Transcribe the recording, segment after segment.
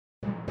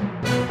Doctor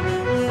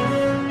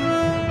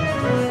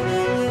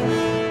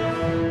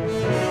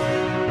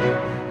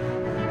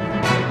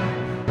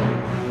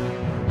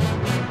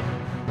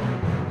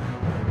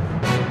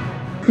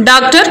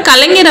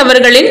கலைஞர்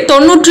அவர்களின்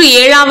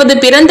 97வது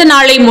பிறந்த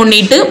நாளை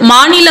முன்னிட்டு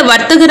மாநில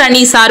வர்த்தகர்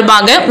அணி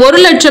சார்பாக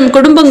 1 லட்சம்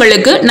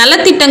குடும்பங்களுக்கு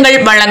நலத்திட்டங்கள்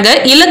வழங்க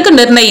இலக்கு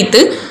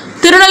நிர்ணயித்து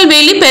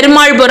திருநெல்வேலி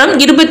பெருமாள்புரம்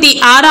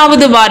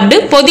 26வது வார்டு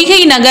பொதிகை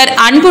நகர்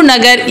அன்பு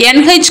நகர்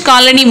N.H.க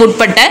காலனி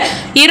உட்பட்ட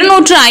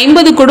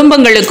 250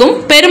 குடும்பங்களுக்கும்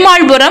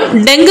பெருமாள்புரம்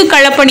டெங்கு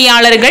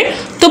களப்பணியாளர்கள்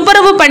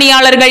துப்புரவு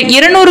பணியாளர்கள்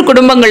 200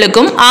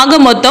 குடும்பங்களுக்கும் ஆக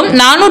மொத்தம்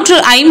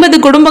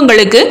 450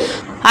 குடும்பங்களுக்கு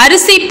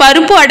அரிசி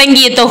பருப்பு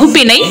அடங்கிய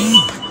தொகுப்பினை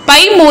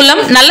பை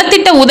மூலம்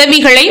நலத்திட்ட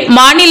உதவிகளை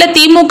மாநில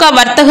திமுக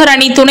வர்த்தகர்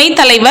அணி துணைத்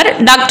தலைவர்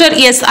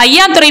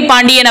Dr.S.அய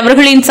பாண்டியன்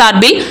அவர்களின்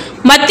சார்பில்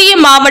மத்திய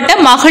மாவட்ட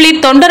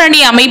மகளிர் தொண்டரணி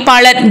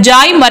அமைப்பாளர்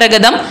ஜாய்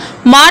மரகதம்,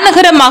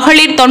 மாநகர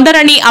மகளிர்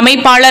தொண்டரணி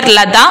அமைப்பாளர்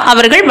லதா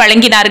அவர்கள்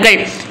வழங்கினார்கள்.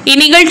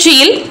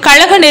 இந்நிகழ்ச்சியில்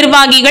கழக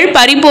நிர்வாகிகள்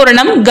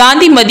பரிபூரணம்,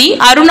 காந்திமதி,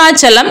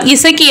 அருணாச்சலம்,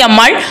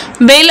 இசக்கியம்மாள்,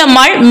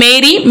 வேலம்மாள்,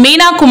 மேரி,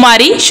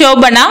 மீனாகுமாரி,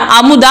 சோபனா,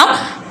 அமுதா,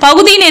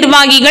 பகுதி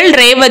நிர்வாகிகள்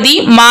ரேவதி,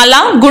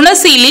 மாலா,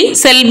 குணசீலி,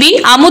 செல்வி,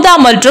 அமுதா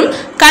மற்றும்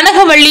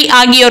கனகவள்ளி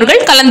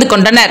ஆகியோர்கள் கலந்து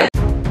கொண்டனர்.